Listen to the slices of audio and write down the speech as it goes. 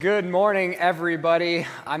Good morning, everybody.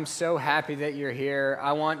 I'm so happy that you're here.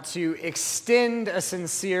 I want to extend a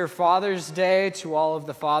sincere Father's Day to all of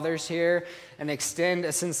the fathers here and extend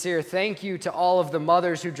a sincere thank you to all of the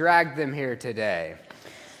mothers who dragged them here today.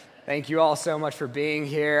 Thank you all so much for being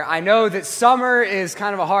here. I know that summer is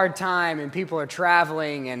kind of a hard time and people are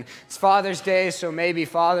traveling and it's Father's Day, so maybe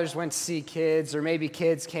fathers went to see kids or maybe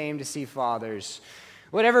kids came to see fathers.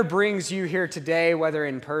 Whatever brings you here today, whether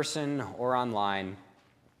in person or online,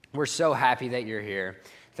 we're so happy that you're here.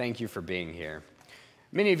 Thank you for being here.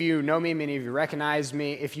 Many of you know me, many of you recognize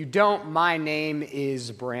me. If you don't, my name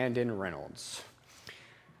is Brandon Reynolds.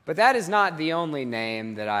 But that is not the only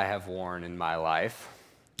name that I have worn in my life.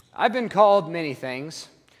 I've been called many things.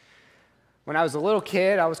 When I was a little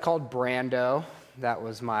kid, I was called Brando. That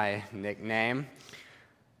was my nickname.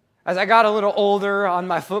 As I got a little older on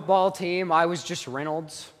my football team, I was just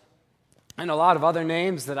Reynolds. And a lot of other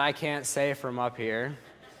names that I can't say from up here.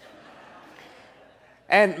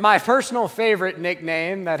 And my personal favorite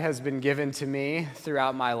nickname that has been given to me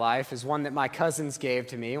throughout my life is one that my cousins gave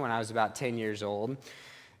to me when I was about 10 years old.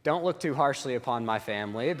 Don't look too harshly upon my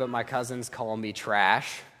family, but my cousins call me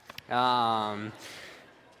Trash. One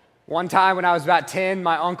time when I was about 10,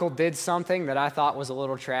 my uncle did something that I thought was a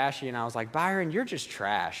little trashy, and I was like, Byron, you're just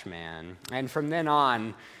trash, man. And from then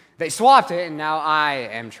on, they swapped it, and now I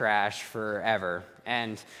am trash forever.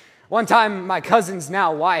 And one time, my cousin's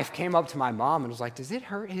now wife came up to my mom and was like, does it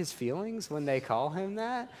hurt his feelings when they call him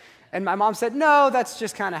that? And my mom said, no, that's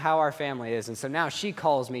just kind of how our family is. And so now she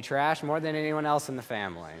calls me Trash more than anyone else in the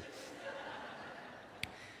family.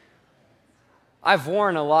 I've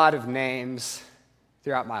worn a lot of names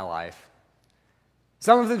throughout my life.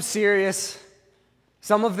 Some of them serious,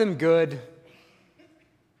 some of them good,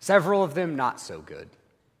 several of them not so good.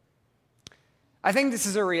 I think this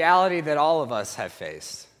is a reality that all of us have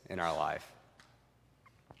faced in our life.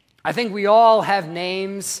 I think we all have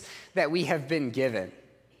names that we have been given,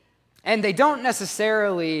 and they don't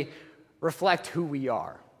necessarily reflect who we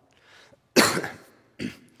are.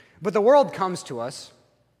 But the world comes to us,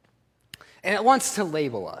 and it wants to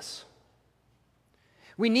label us.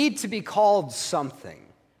 We need to be called something.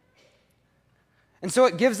 And so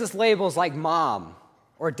it gives us labels like mom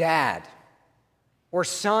or dad or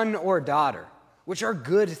son or daughter, which are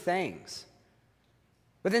good things.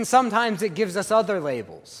 But then sometimes it gives us other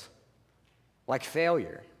labels, like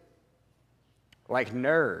failure, like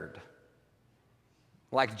nerd,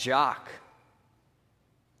 like jock.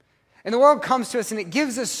 And the world comes to us and it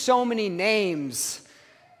gives us so many names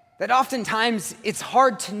that oftentimes it's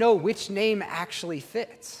hard to know which name actually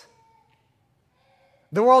fits.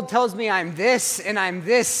 The world tells me I'm this, and I'm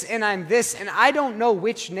this, and I'm this, and I don't know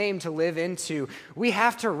which name to live into. We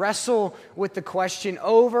have to wrestle with the question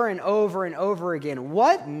over and over and over again,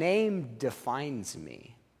 what name defines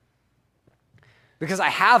me? Because I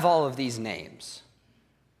have all of these names,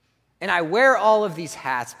 and I wear all of these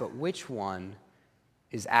hats, but which one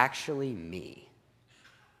is actually me?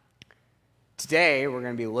 Today, we're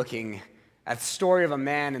going to be looking at the story of a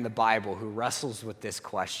man in the Bible who wrestles with this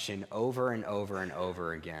question over and over and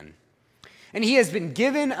over again. And he has been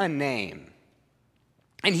given a name,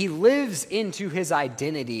 and he lives into his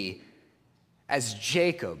identity as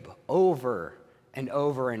Jacob over and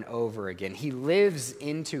over and over again. He lives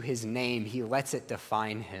into his name. He lets it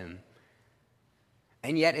define him.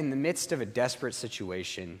 And yet, in the midst of a desperate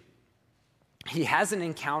situation, he has an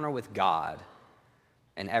encounter with God,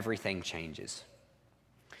 and everything changes.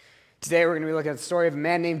 Today we're going to be looking at the story of a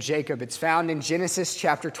man named Jacob. It's found in Genesis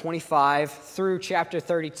chapter 25 through chapter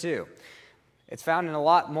 32. It's found in a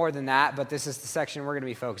lot more than that, but this is the section we're going to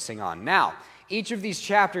be focusing on. Now, each of these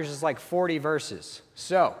chapters is like 40 verses,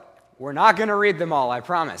 so we're not going to read them all, I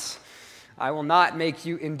promise. I will not make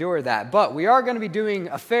you endure that, but we are going to be doing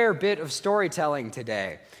a fair bit of storytelling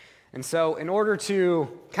today. And so in order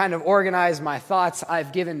to kind of organize my thoughts,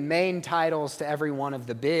 I've given main titles to every one of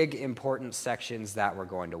the big, important sections that we're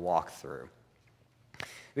going to walk through.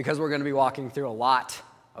 Because we're going to be walking through a lot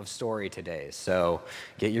of story today, so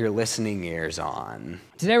get your listening ears on.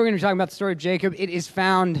 Today we're going to be talking about the story of Jacob. It is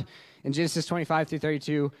found in Genesis 25 through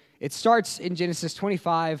 32. It starts in Genesis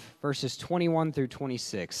 25, verses 21 through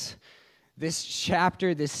 26. This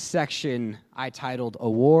chapter, this section, I titled, A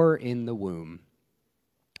War in the Womb.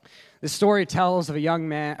 The story tells of a young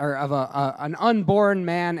man, or of an unborn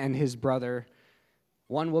man and his brother.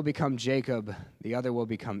 One will become Jacob, the other will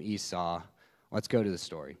become Esau. Let's go to the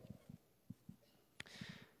story.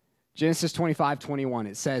 Genesis 25:21,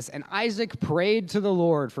 it says, And Isaac prayed to the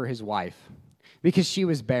Lord for his wife, because she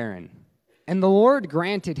was barren. And the Lord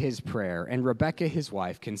granted his prayer, and Rebekah his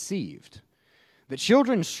wife conceived. The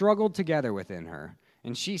children struggled together within her,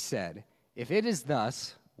 And she said, "If it is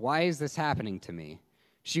thus, why is this happening to me?"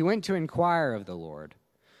 She went to inquire of the Lord.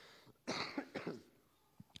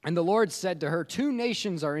 And the Lord said to her, "Two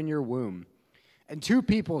nations are in your womb, and two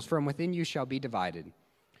peoples from within you shall be divided.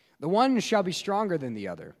 The one shall be stronger than the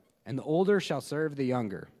other, and the older shall serve the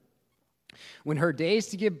younger." When her days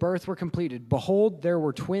to give birth were completed, behold, there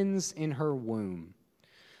were twins in her womb.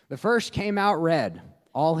 The first came out red,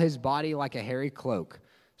 all his body like a hairy cloak.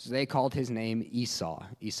 So they called his name Esau.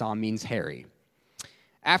 Esau means hairy.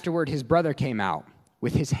 Afterward, his brother came out,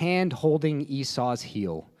 with his hand holding Esau's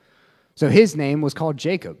heel. So his name was called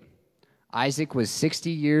Jacob. Isaac was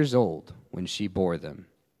 60 years old when she bore them.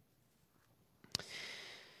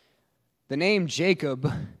 The name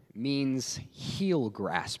Jacob means heel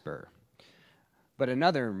grasper, but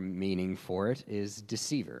another meaning for it is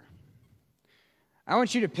deceiver. I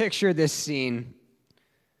want you to picture this scene.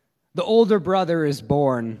 The older brother is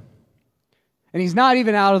born, and he's not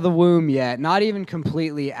even out of the womb yet, not even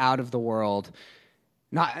completely out of the world,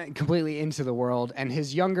 not completely into the world, and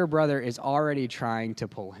his younger brother is already trying to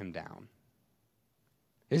pull him down.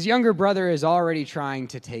 His younger brother is already trying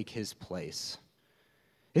to take his place.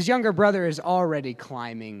 His younger brother is already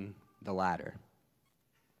climbing the ladder.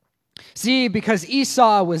 See, because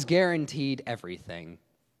Esau was guaranteed everything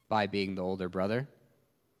by being the older brother.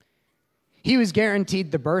 He was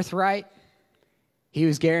guaranteed the birthright. He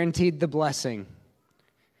was guaranteed the blessing.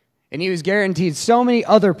 And he was guaranteed so many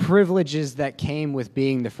other privileges that came with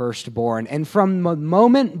being the firstborn. And from the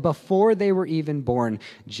moment before they were even born,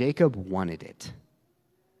 Jacob wanted it.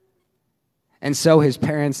 And so his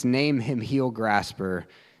parents name him heel grasper,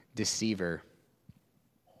 deceiver.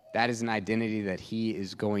 That is an identity that he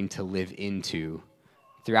is going to live into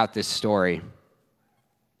throughout this story.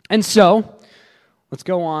 And so, let's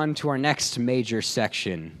go on to our next major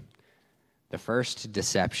section, the first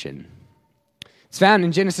deception. It's found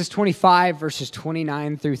in Genesis 25, verses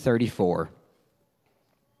 29 through 34.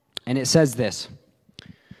 And it says this: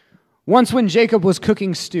 "Once when Jacob was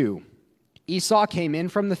cooking stew, Esau came in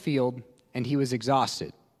from the field, and he was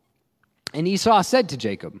exhausted. And Esau said to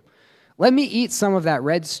Jacob, 'Let me eat some of that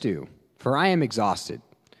red stew, for I am exhausted.'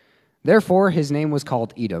 Therefore his name was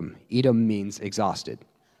called Edom. Edom means exhausted.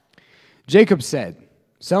 Jacob said,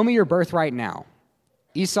 'Sell me your birthright now.'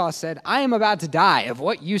 Esau said, 'I am about to die. Of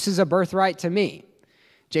what use is a birthright to me?'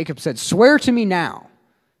 Jacob said, 'Swear to me now.'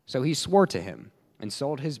 So he swore to him and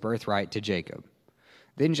sold his birthright to Jacob.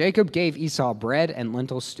 Then Jacob gave Esau bread and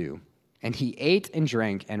lentil stew, and he ate and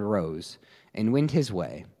drank and rose and went his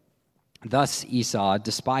way. Thus Esau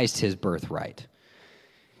despised his birthright."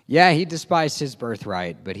 Yeah, he despised his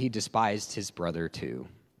birthright, but he despised his brother too.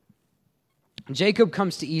 Jacob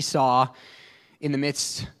comes to Esau in the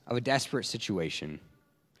midst of a desperate situation.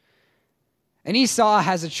 And Esau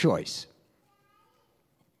has a choice.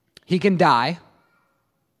 He can die,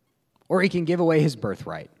 or he can give away his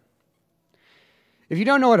birthright. If you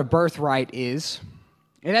don't know what a birthright is,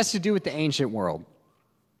 it has to do with the ancient world.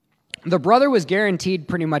 The brother was guaranteed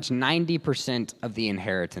pretty much 90% of the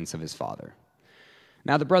inheritance of his father.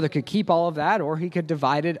 Now, the brother could keep all of that, or he could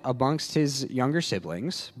divide it amongst his younger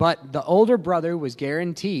siblings, but the older brother was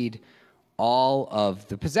guaranteed all of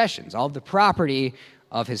the possessions, all of the property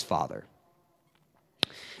of his father.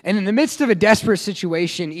 And in the midst of a desperate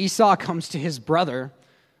situation, Esau comes to his brother,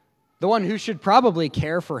 the one who should probably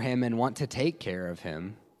care for him and want to take care of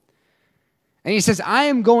him. And he says, "I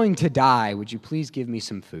am going to die. Would you please give me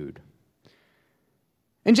some food?"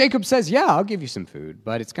 And Jacob says, "Yeah, I'll give you some food,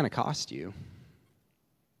 but it's going to cost you.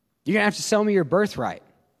 You're going to have to sell me your birthright.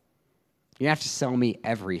 You have to sell me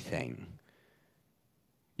everything.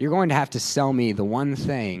 You're going to have to sell me the one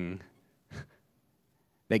thing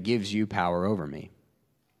that gives you power over me."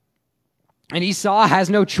 And Esau has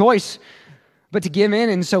no choice but to give in,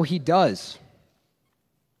 and so he does.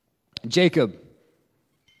 Jacob,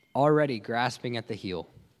 already grasping at the heel,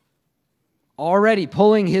 already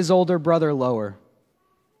pulling his older brother lower,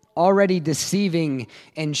 already deceiving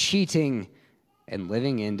and cheating and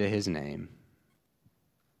living into his name.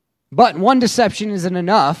 But one deception isn't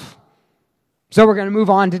enough, so we're going to move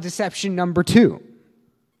on to deception number 2.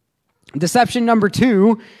 Deception number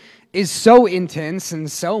 2 is so intense and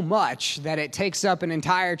so much that it takes up an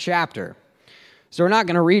entire chapter. So we're not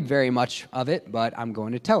going to read very much of it, but I'm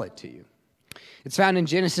going to tell it to you. It's found in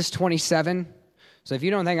Genesis 27. So if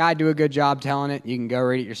you don't think I do a good job telling it, you can go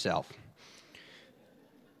read it yourself.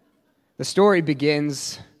 The story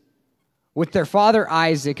begins with their father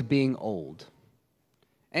Isaac being old.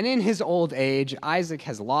 And in his old age, Isaac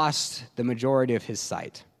has lost the majority of his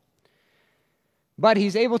sight. But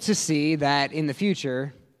he's able to see that in the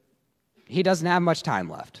future, he doesn't have much time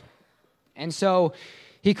left. And so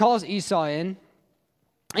he calls Esau in,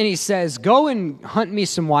 and he says, go and hunt me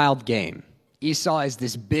some wild game. Esau is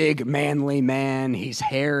this big, manly man. He's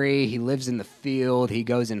hairy. He lives in the field. He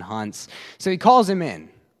goes and hunts. So he calls him in.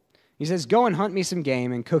 He says, go and hunt me some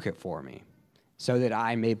game and cook it for me so that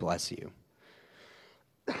I may bless you.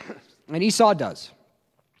 And Esau does.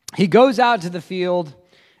 He goes out to the field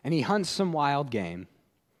and he hunts some wild game.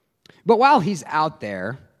 But while he's out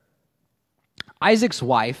there, Isaac's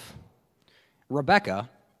wife, Rebekah,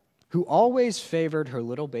 who always favored her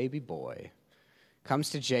little baby boy,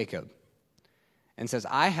 comes to Jacob and says,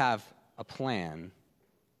 I have a plan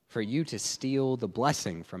for you to steal the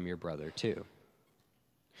blessing from your brother too.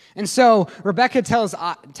 And so Rebekah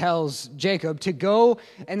tells Jacob to go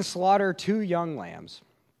and slaughter 2 young lambs,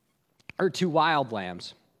 or 2 wild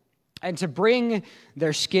lambs, and to bring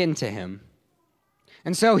their skin to him.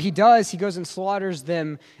 And so he does. He goes and slaughters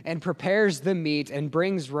them and prepares the meat and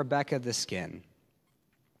brings Rebekah the skin.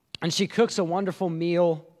 And she cooks a wonderful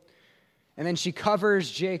meal, and then she covers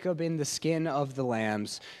Jacob in the skin of the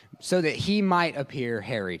lambs so that he might appear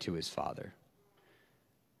hairy to his father.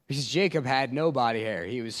 Because Jacob had no body hair.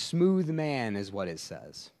 He was smooth man, is what it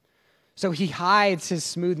says. So he hides his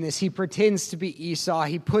smoothness. He pretends to be Esau.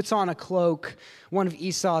 He puts on a cloak, one of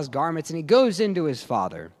Esau's garments, and he goes into his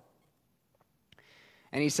father.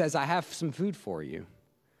 And he says, I have some food for you.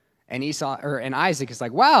 And Isaac is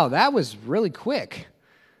like, wow, that was really quick.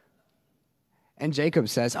 And Jacob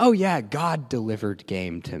says, oh yeah, God delivered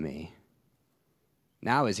game to me.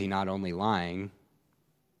 Now is he not only lying,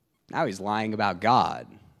 now he's lying about God.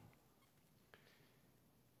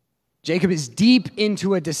 Jacob is deep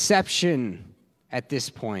into a deception at this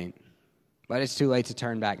point, but it's too late to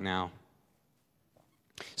turn back now.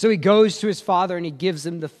 So he goes to his father and he gives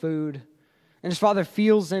him the food. And his father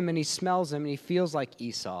feels him and he smells him and he feels like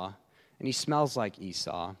Esau and he smells like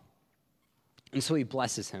Esau. And so he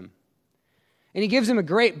blesses him. And he gives him a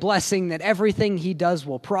great blessing that everything he does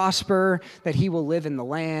will prosper, that he will live in the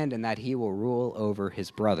land, and that he will rule over his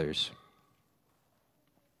brothers.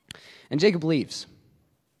 And Jacob leaves.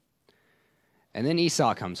 And then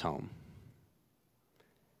Esau comes home.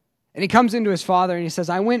 And he comes into his father and he says,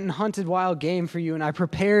 I went and hunted wild game for you, and I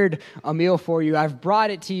prepared a meal for you. I've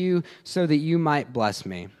brought it to you so that you might bless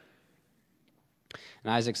me.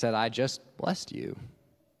 And Isaac said, I just blessed you.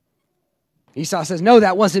 Esau says, no,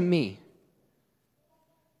 that wasn't me.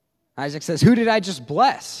 Isaac says, who did I just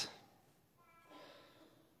bless?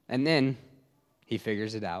 And then he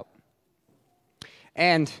figures it out.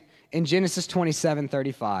 And in Genesis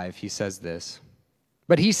 27:35, he says this.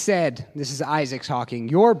 But he said, this is Isaac talking,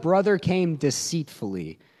 your brother came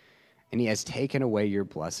deceitfully, and he has taken away your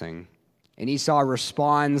blessing. And Esau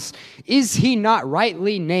responds, is he not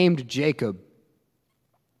rightly named Jacob?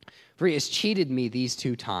 For he has cheated me these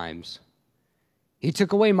 2 times. He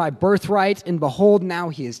took away my birthright, and behold, now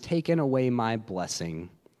he has taken away my blessing.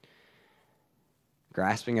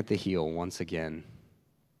 Grasping at the heel once again.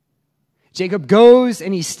 Jacob goes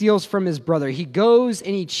and he steals from his brother. He goes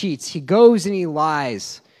and he cheats. He goes and he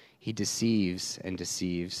lies. He deceives and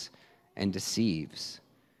deceives and deceives.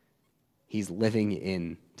 He's living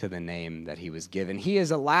into the name that he was given. He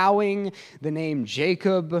is allowing the name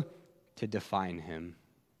Jacob to define him.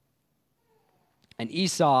 And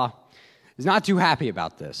Esau is not too happy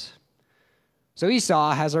about this. So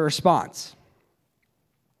Esau has a response.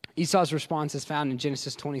 Esau's response is found in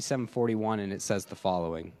Genesis 27:41, and it says the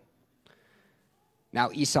following. Now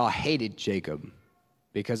Esau hated Jacob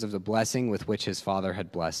because of the blessing with which his father had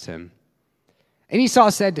blessed him. And Esau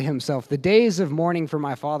said to himself, the days of mourning for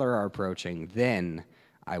my father are approaching. Then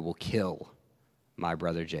I will kill my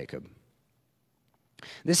brother Jacob.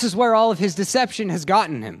 This is where all of his deception has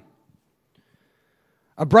gotten him.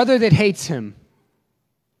 A brother that hates him.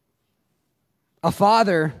 A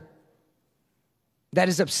father that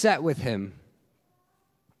is upset with him.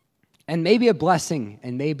 And maybe a blessing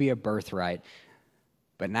and maybe a birthright.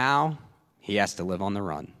 But now he has to live on the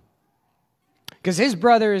run. Because his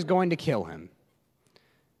brother is going to kill him.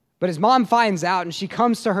 But his mom finds out and she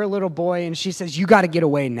comes to her little boy and she says, you got to get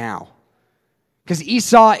away now. Because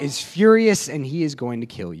Esau is furious and he is going to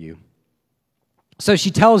kill you. So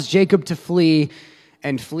she tells Jacob to flee,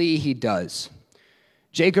 and flee he does.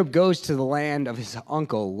 Jacob goes to the land of his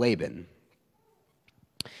uncle Laban.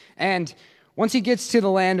 And once he gets to the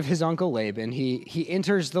land of his uncle Laban, he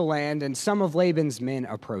enters the land, and some of Laban's men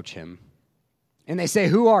approach him. And they say,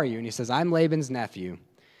 who are you? And he says, I'm Laban's nephew.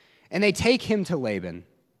 And they take him to Laban.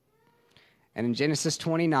 And in Genesis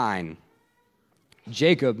 29,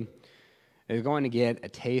 Jacob is going to get a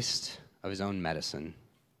taste of his own medicine.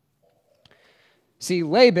 See,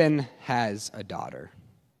 Laban has a daughter.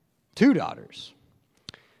 2 daughters.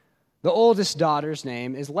 The oldest daughter's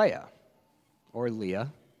name is Leah,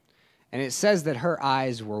 and it says that her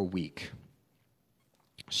eyes were weak.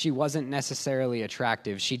 She wasn't necessarily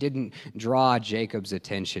attractive. She didn't draw Jacob's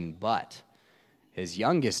attention, but his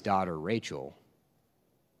youngest daughter, Rachel,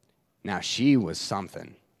 now she was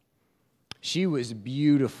something. She was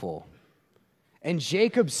beautiful. And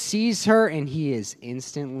Jacob sees her, and he is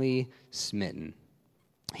instantly smitten.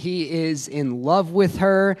 He is in love with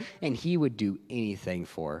her, and he would do anything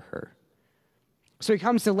for her. So he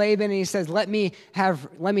comes to Laban, and he says, let me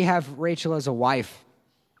have Rachel as a wife.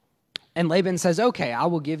 And Laban says, okay, I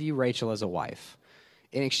will give you Rachel as a wife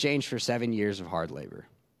in exchange for 7 years of hard labor.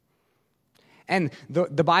 And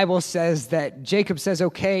the Bible says that Jacob says,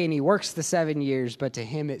 okay, and he works the 7 years, but to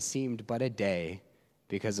him it seemed but a day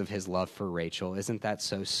because of his love for Rachel. Isn't that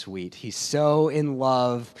so sweet? He's so in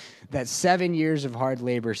love that 7 years of hard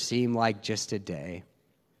labor seem like just a day.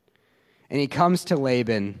 And he comes to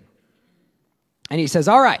Laban, and he says,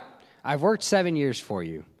 all right, I've worked 7 years for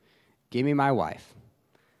you. Give me my wife.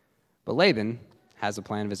 But Laban has a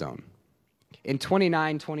plan of his own. In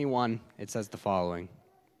 29:21, it says the following.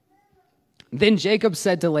 Then Jacob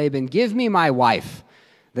said to Laban, give me my wife,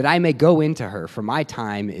 that I may go into her, for my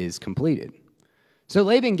time is completed. So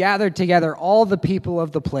Laban gathered together all the people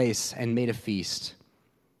of the place and made a feast.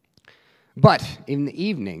 But in the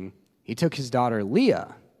evening, he took his daughter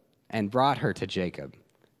Leah and brought her to Jacob,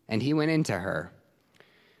 and he went into her.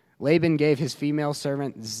 Laban gave his female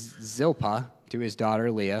servant Zilpah to his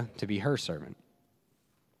daughter Leah to be her servant.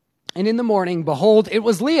 And in the morning, behold, it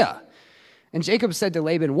was Leah. And Jacob said to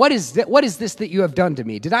Laban, what is this that you have done to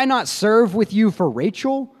me? Did I not serve with you for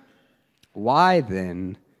Rachel? Why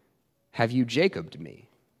then have you Jacobed me?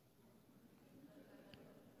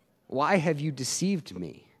 Why have you deceived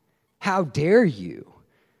me? How dare you?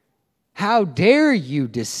 How dare you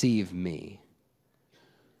deceive me?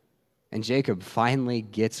 And Jacob finally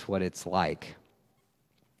gets what it's like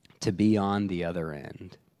to be on the other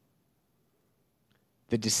end.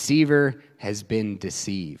 The deceiver has been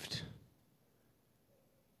deceived.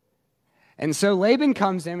 And so Laban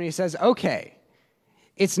comes in and he says, okay,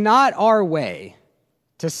 it's not our way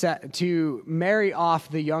to marry off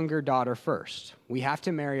the younger daughter first. We have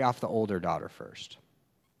to marry off the older daughter first.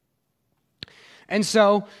 And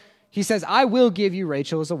so he says, I will give you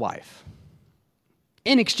Rachel as a wife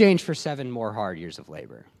in exchange for 7 more hard years of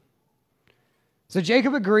labor. So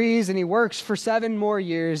Jacob agrees, and he works for 7 more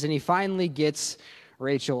years, and he finally gets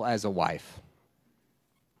Rachel as a wife.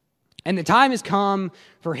 And the time has come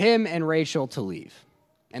for him and Rachel to leave.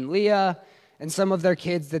 And Leah and some of their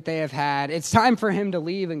kids that they have had, it's time for him to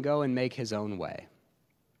leave and go and make his own way.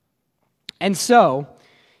 And so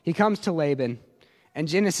he comes to Laban in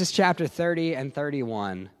Genesis chapter 30 and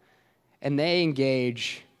 31, and they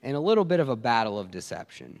engage in a little bit of a battle of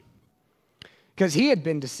deception. Because he had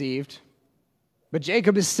been deceived, but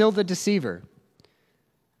Jacob is still the deceiver.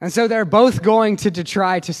 And so they're both going to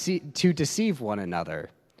try to deceive one another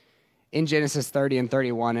in Genesis 30 and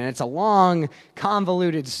 31. And it's a long,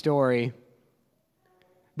 convoluted story.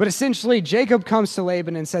 But essentially, Jacob comes to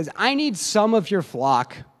Laban and says, I need some of your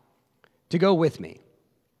flock to go with me.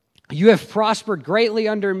 You have prospered greatly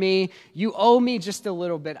under me. You owe me just a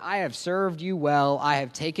little bit. I have served you well. I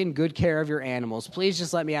have taken good care of your animals. Please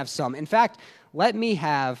just let me have some. In fact, let me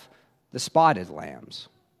have the spotted lambs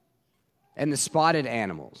and the spotted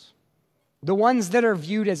animals, the ones that are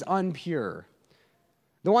viewed as impure,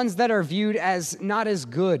 the ones that are viewed as not as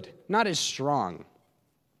good, not as strong.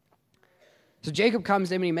 So Jacob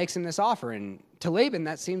comes in and he makes him this offer, and to Laban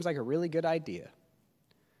that seems like a really good idea.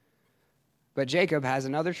 But Jacob has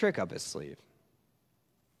another trick up his sleeve,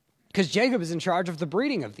 because Jacob is in charge of the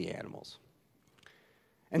breeding of the animals.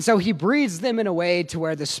 And so he breeds them in a way to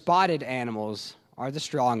where the spotted animals are the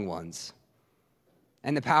strong ones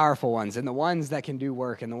and the powerful ones and the ones that can do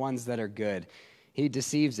work and the ones that are good. He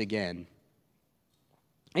deceives again.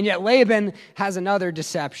 And yet Laban has another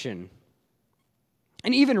deception.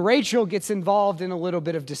 And even Rachel gets involved in a little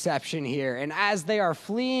bit of deception here. And as they are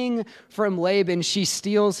fleeing from Laban, she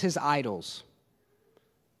steals his idols.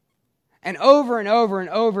 And over and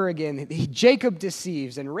over again, Jacob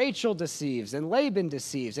deceives, and Rachel deceives, and Laban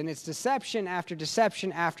deceives. And it's deception after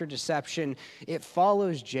deception after deception. It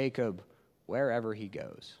follows Jacob wherever he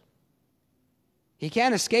goes. He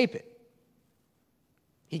can't escape it.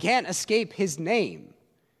 He can't escape his name.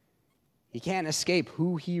 He can't escape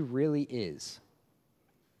who he really is.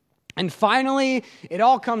 And finally, it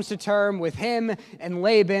all comes to term with him and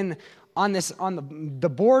Laban on the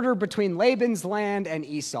border between Laban's land and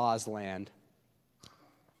Esau's land.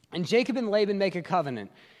 And Jacob and Laban make a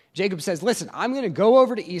covenant. Jacob says, listen, I'm going to go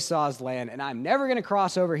over to Esau's land, and I'm never going to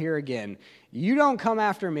cross over here again. You don't come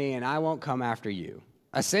after me, and I won't come after you.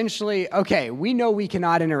 Essentially, okay, we know we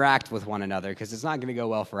cannot interact with one another because it's not going to go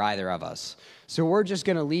well for either of us. So we're just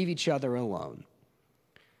going to leave each other alone.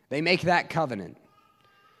 They make that covenant.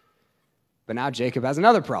 But now Jacob has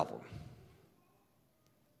another problem.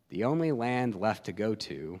 The only land left to go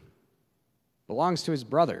to belongs to his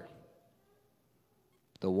brother,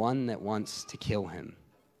 the one that wants to kill him.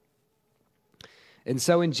 And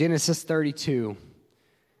so in Genesis 32,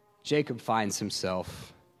 Jacob finds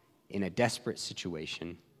himself in a desperate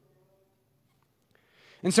situation.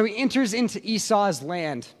 And so he enters into Esau's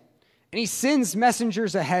land, and he sends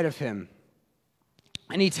messengers ahead of him.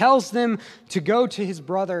 And he tells them to go to his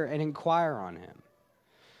brother and inquire on him.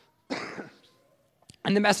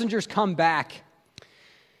 And the messengers come back.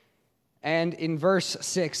 And in verse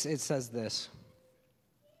 6, it says this.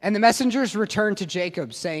 And the messengers returned to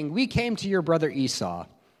Jacob, saying, we came to your brother Esau,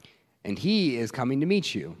 and he is coming to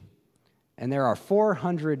meet you. And there are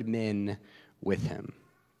 400 men with him.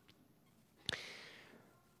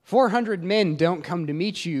 400 men don't come to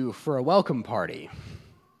meet you for a welcome party.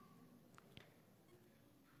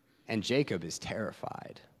 And Jacob is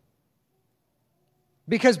terrified.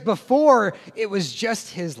 Because before, it was just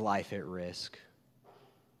his life at risk.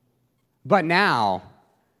 But now,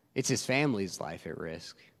 it's his family's life at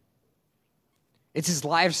risk. It's his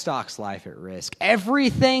livestock's life at risk.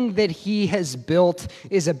 Everything that he has built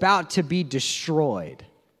is about to be destroyed.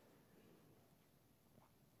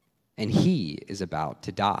 And he is about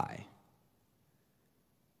to die.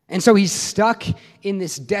 And so he's stuck in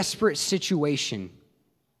this desperate situation.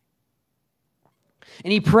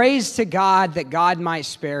 And he prays to God that God might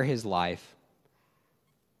spare his life.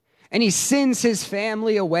 And he sends his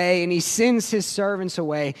family away, and he sends his servants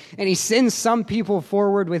away, and he sends some people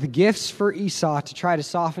forward with gifts for Esau to try to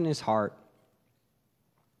soften his heart.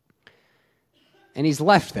 And he's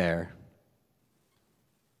left there,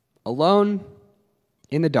 alone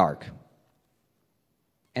in the dark,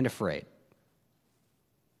 and afraid,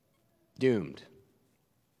 doomed,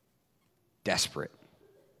 desperate.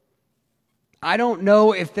 I don't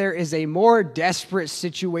know if there is a more desperate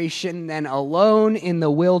situation than alone in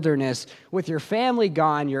the wilderness with your family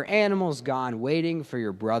gone, your animals gone, waiting for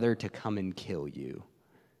your brother to come and kill you.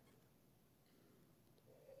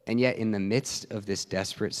 And yet, in the midst of this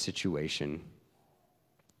desperate situation,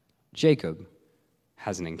 Jacob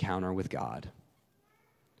has an encounter with God.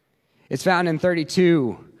 It's found in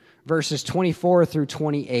 32, verses 24 through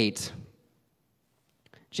 28.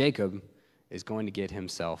 Jacob is going to get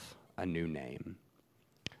himself a new name.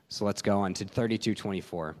 So let's go on to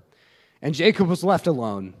 32:24. And Jacob was left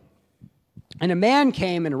alone, and a man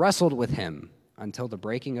came and wrestled with him until the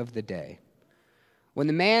breaking of the day. When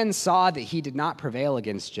the man saw that he did not prevail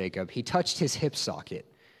against Jacob, he touched his hip socket,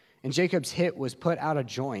 and Jacob's hip was put out of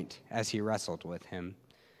joint as he wrestled with him.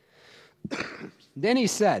 Then he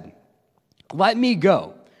said, let me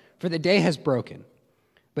go, for the day has broken.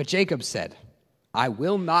 But Jacob said, I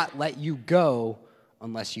will not let you go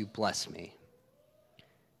unless you bless me.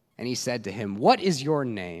 And he said to him, what is your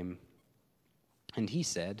name? And he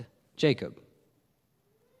said, Jacob.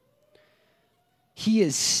 He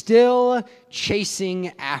is still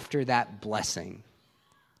chasing after that blessing.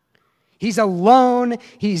 He's alone,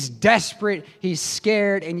 he's desperate, he's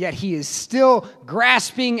scared, and yet he is still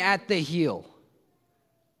grasping at the heel.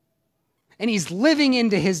 And he's living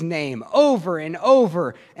into his name over and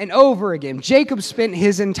over and over again. Jacob spent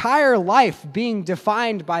his entire life being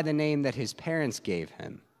defined by the name that his parents gave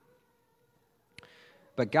him.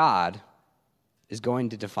 But God is going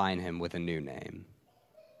to define him with a new name.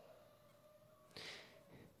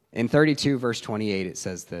 In 32, verse 28, it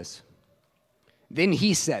says this. Then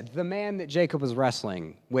he said, the man that Jacob was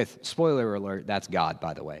wrestling with, spoiler alert, that's God,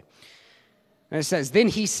 by the way. And it says, then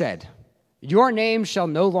he said, your name shall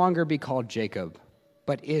no longer be called Jacob,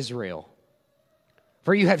 but Israel.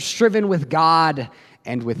 For you have striven with God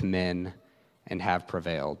and with men and have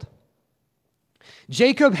prevailed.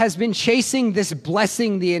 Jacob has been chasing this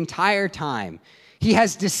blessing the entire time. He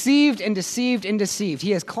has deceived and deceived and deceived.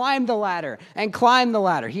 He has climbed the ladder and climbed the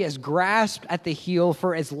ladder. He has grasped at the heel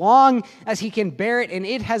for as long as he can bear it, and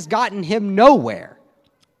it has gotten him nowhere.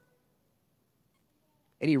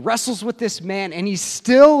 And he wrestles with this man, and he's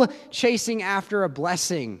still chasing after a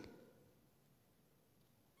blessing.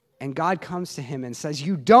 And God comes to him and says,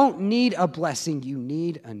 you don't need a blessing, you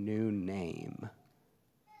need a new name.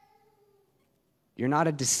 You're not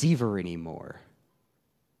a deceiver anymore.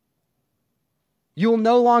 You will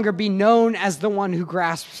no longer be known as the one who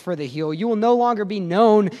grasps for the heel. You will no longer be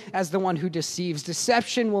known as the one who deceives.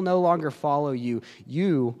 Deception will no longer follow you.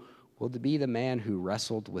 You will be the man who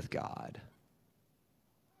wrestled with God.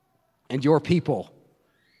 And your people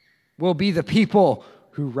will be the people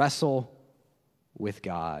who wrestle with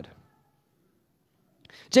God.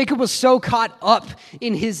 Jacob was so caught up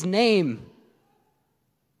in his name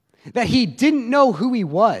that he didn't know who he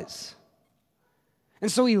was.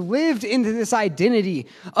 And so he lived into this identity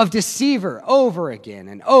of deceiver over again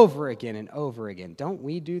and over again and over again. Don't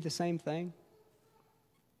we do the same thing?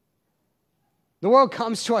 The world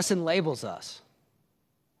comes to us and labels us.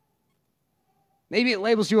 Maybe it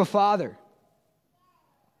labels you a father.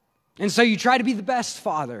 And so you try to be the best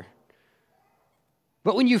father.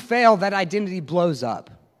 But when you fail, that identity blows up.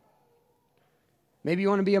 Maybe you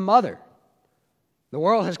want to be a mother. The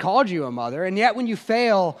world has called you a mother, and yet when you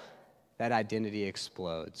fail, that identity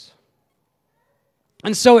explodes.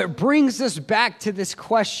 And so it brings us back to this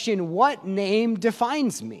question, what name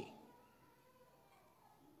defines me?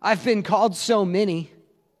 I've been called so many.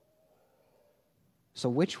 So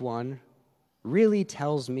which one really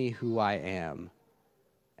tells me who I am?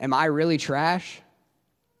 Am I really trash?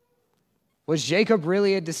 Was Jacob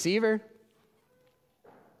really a deceiver?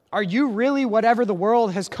 Are you really whatever the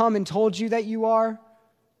world has come and told you that you are?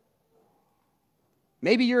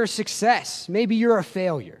 Maybe you're a success. Maybe you're a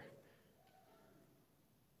failure.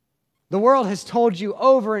 The world has told you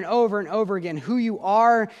over and over and over again who you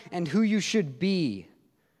are and who you should be.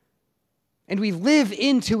 And we live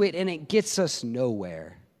into it and it gets us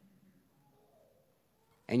nowhere.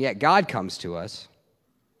 And yet God comes to us.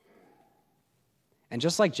 And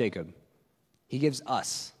just like Jacob, he gives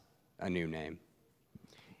us a new name.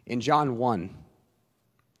 In John 1,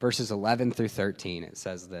 verses 11 through 13, it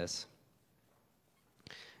says this.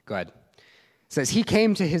 Go ahead. It says, he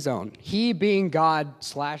came to his own. He being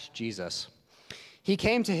God/Jesus. He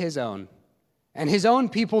came to his own, and his own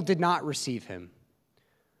people did not receive him.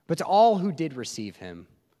 But to all who did receive him,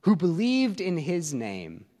 who believed in his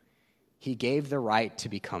name, he gave the right to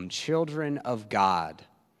become children of God,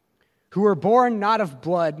 who were born not of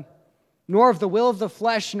blood, nor of the will of the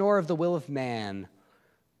flesh, nor of the will of man,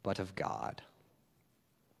 but of God.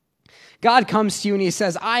 God comes to you and he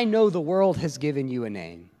says, I know the world has given you a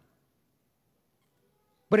name.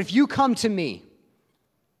 But if you come to me,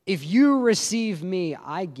 if you receive me,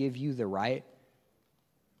 I give you the right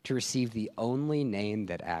to receive the only name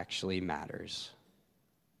that actually matters.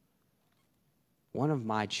 One of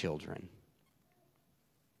my children.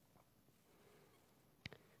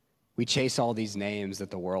 We chase all these names that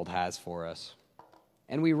the world has for us,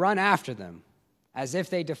 and we run after them as if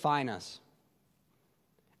they define us.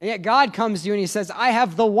 And yet God comes to you and he says, I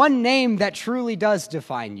have the one name that truly does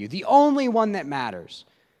define you, the only one that matters.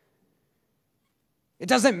 It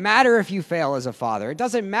doesn't matter if you fail as a father. It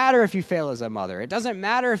doesn't matter if you fail as a mother. It doesn't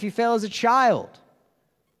matter if you fail as a child.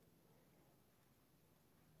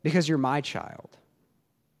 Because you're my child.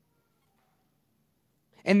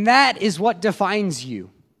 And that is what defines you.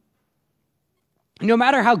 No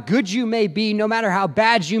matter how good you may be, no matter how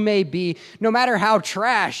bad you may be, no matter how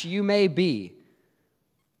trash you may be,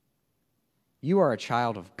 you are a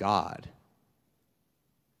child of God.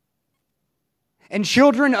 And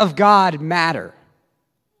children of God matter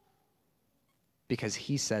because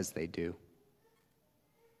he says they do.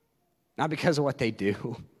 Not because of what they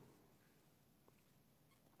do.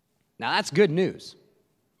 Now that's good news.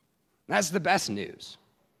 That's the best news.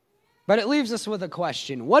 But it leaves us with a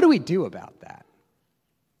question. What do we do about that?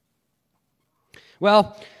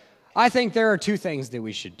 Well, I think there are two things that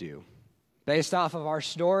we should do based off of our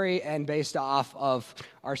story and based off of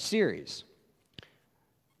our series.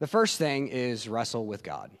 The first thing is wrestle with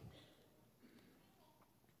God.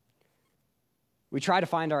 We try to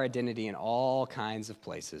find our identity in all kinds of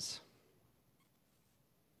places.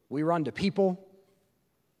 We run to people.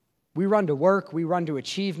 We run to work. We run to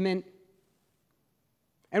achievement.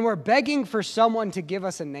 And we're begging for someone to give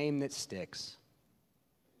us a name that sticks.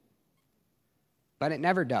 But it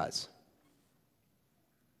never does.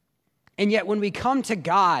 And yet when we come to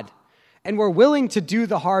God and we're willing to do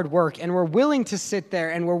the hard work and we're willing to sit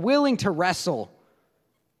there and we're willing to wrestle,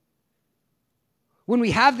 when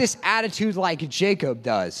we have this attitude like Jacob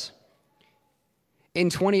does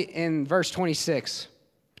in verse 26,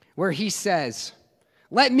 where he says,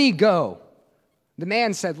 let me go. The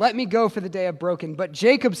man said, let me go for the day I've broken. But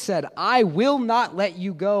Jacob said, I will not let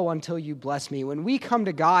you go until you bless me. When we come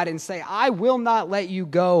to God and say, I will not let you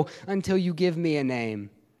go until you give me a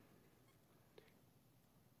name.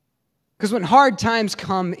 Because when hard times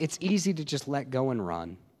come, it's easy to just let go and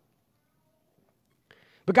run.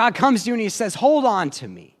 But God comes to you and he says, hold on to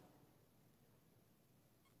me,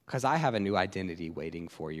 because I have a new identity waiting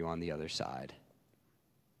for you on the other side.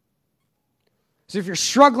 So if you're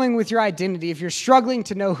struggling with your identity, if you're struggling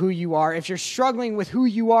to know who you are, if you're struggling with who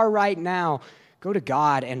you are right now, go to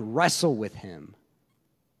God and wrestle with him.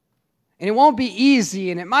 And it won't be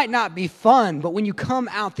easy and it might not be fun, but when you come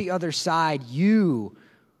out the other side, you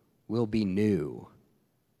will be new.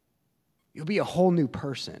 You'll be a whole new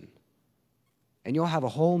person. And you'll have a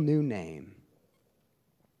whole new name.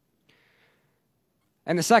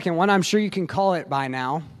 And the second one, I'm sure you can call it by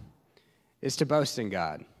now, is to boast in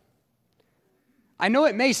God. I know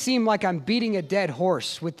it may seem like I'm beating a dead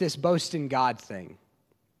horse with this boast in God thing.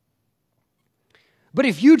 But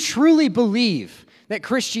if you truly believe that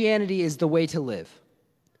Christianity is the way to live,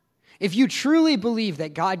 if you truly believe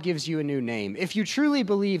that God gives you a new name, if you truly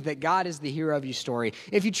believe that God is the hero of your story,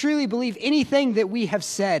 if you truly believe anything that we have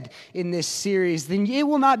said in this series, then it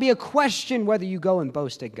will not be a question whether you go and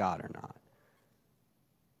boast at God or not.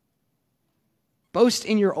 Boast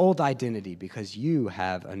in your old identity because you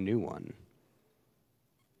have a new one.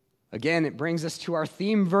 Again, it brings us to our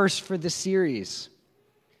theme verse for the series.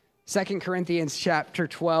 2 Corinthians chapter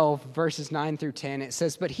 12, verses 9 through 10, it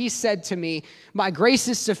says, "But he said to me, my grace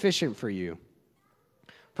is sufficient for you,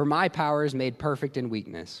 for my power is made perfect in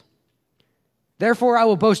weakness. Therefore I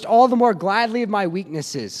will boast all the more gladly of my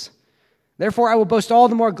weaknesses. Therefore I will boast all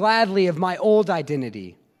the more gladly of my old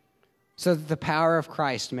identity, so that the power of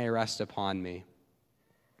Christ may rest upon me.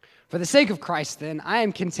 For the sake of Christ, then, I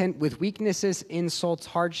am content with weaknesses, insults,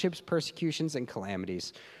 hardships, persecutions, and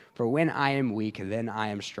calamities. For when I am weak, then I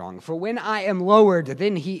am strong. For when I am lowered,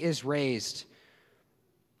 then he is raised.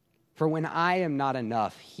 For when I am not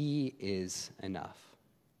enough, he is enough.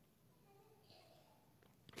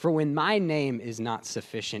 For when my name is not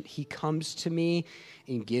sufficient, he comes to me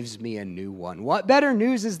and gives me a new one." What better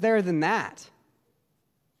news is there than that?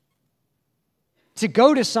 To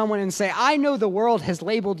go to someone and say, I know the world has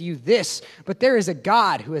labeled you this, but there is a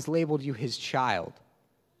God who has labeled you his child.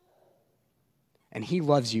 And he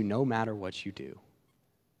loves you no matter what you do.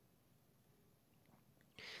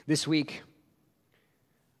 This week,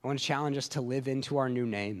 I want to challenge us to live into our new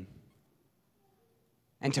name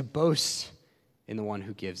and to boast in the one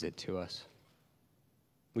who gives it to us.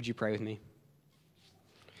 Would you pray with me?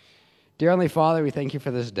 Dear Heavenly Father, we thank you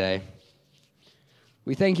for this day.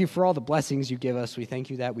 We thank you for all the blessings you give us. We thank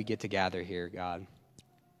you that we get to gather here, God.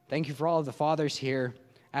 Thank you for all of the fathers here.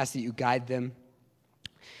 Ask that you guide them.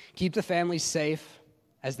 Keep the families safe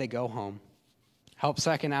as they go home. Help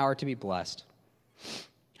Second Hour to be blessed.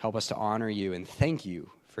 Help us to honor you, and thank you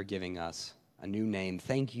for giving us a new name.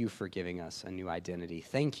 Thank you for giving us a new identity.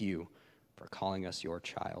 Thank you for calling us your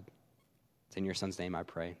child. It's in your Son's name I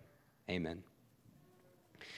pray. Amen.